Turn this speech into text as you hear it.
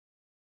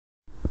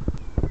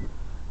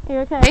Are you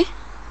okay?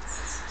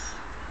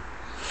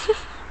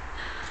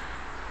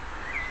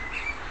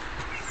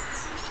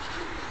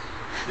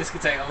 This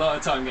could take a lot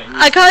of time getting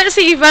used I can't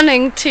see you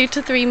running 2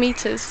 to 3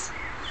 meters.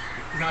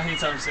 Not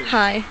anytime soon.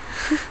 Hi.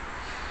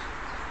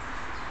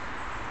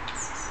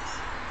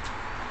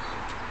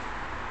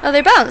 Oh,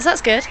 they bounce,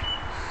 that's good.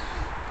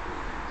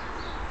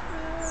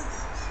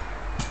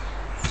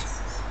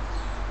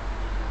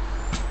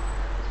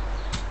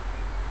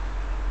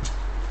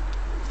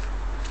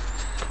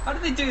 How do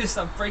they do this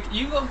stuff?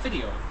 You got a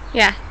video?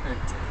 Yeah.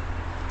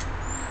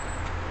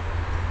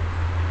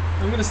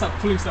 I'm gonna start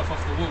pulling stuff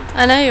off the wall.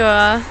 I know you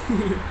are.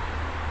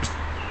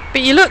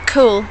 But you look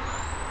cool.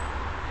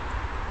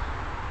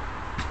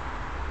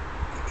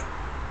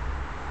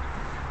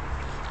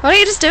 Why don't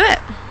you just do it?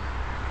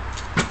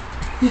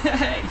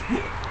 Yay!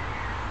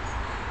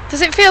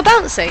 Does it feel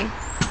bouncy?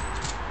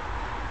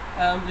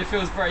 It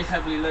feels very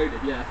heavily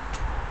loaded, yeah.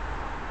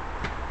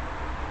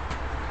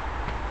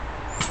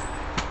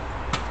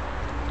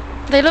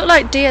 They look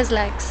like deer's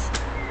legs.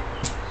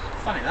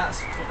 Funny,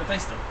 that's what they're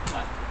based on,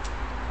 like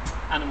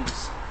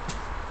animals.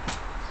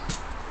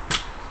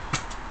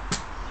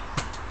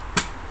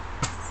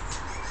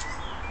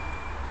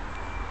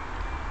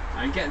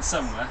 I'm getting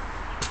somewhere.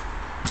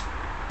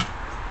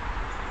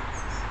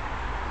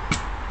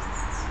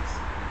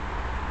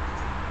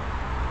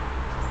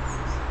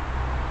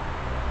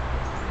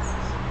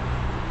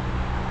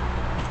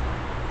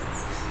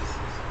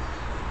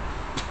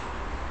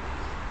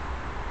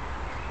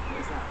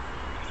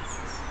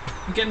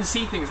 I'm getting to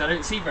see things I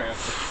don't see very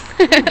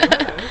often.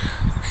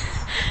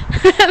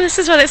 This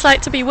is what it's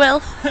like to be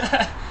Will.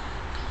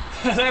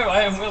 Hello,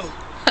 I am Will.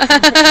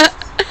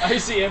 I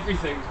see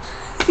everything.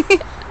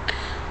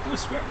 Oh,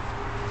 swear.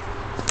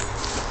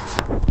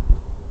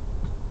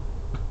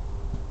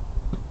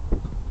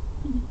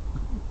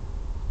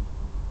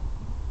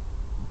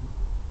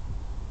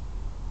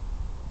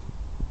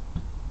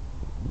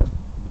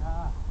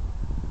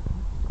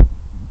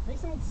 Make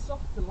something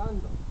soft to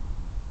land on.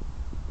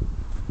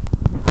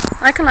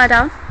 I can lie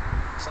down.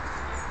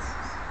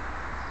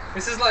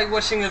 This is like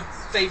watching a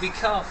baby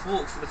calf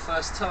walk for the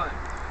first time.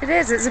 It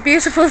is, it's a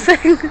beautiful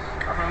thing.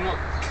 I'm not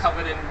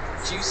covered in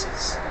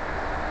juices.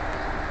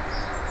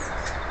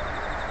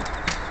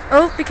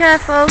 Oh, be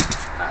careful.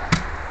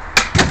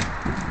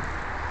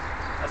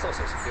 That's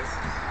also secure.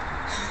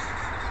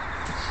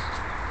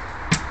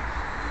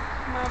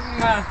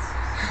 Mama.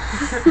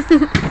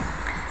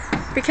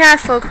 Be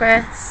careful,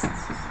 Chris.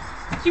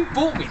 You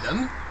bought me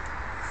them.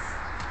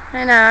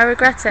 I know, I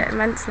regret it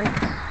immensely.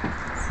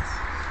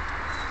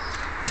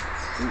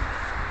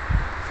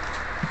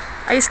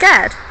 Are you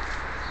scared?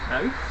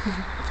 No.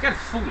 I'm scared of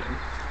falling.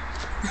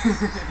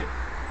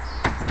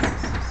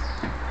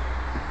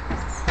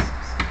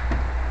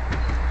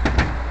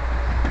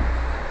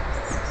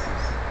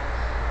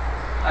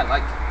 I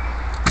like it.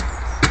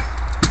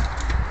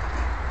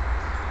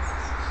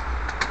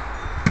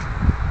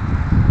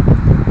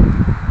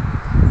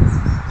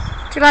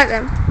 Do you like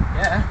them?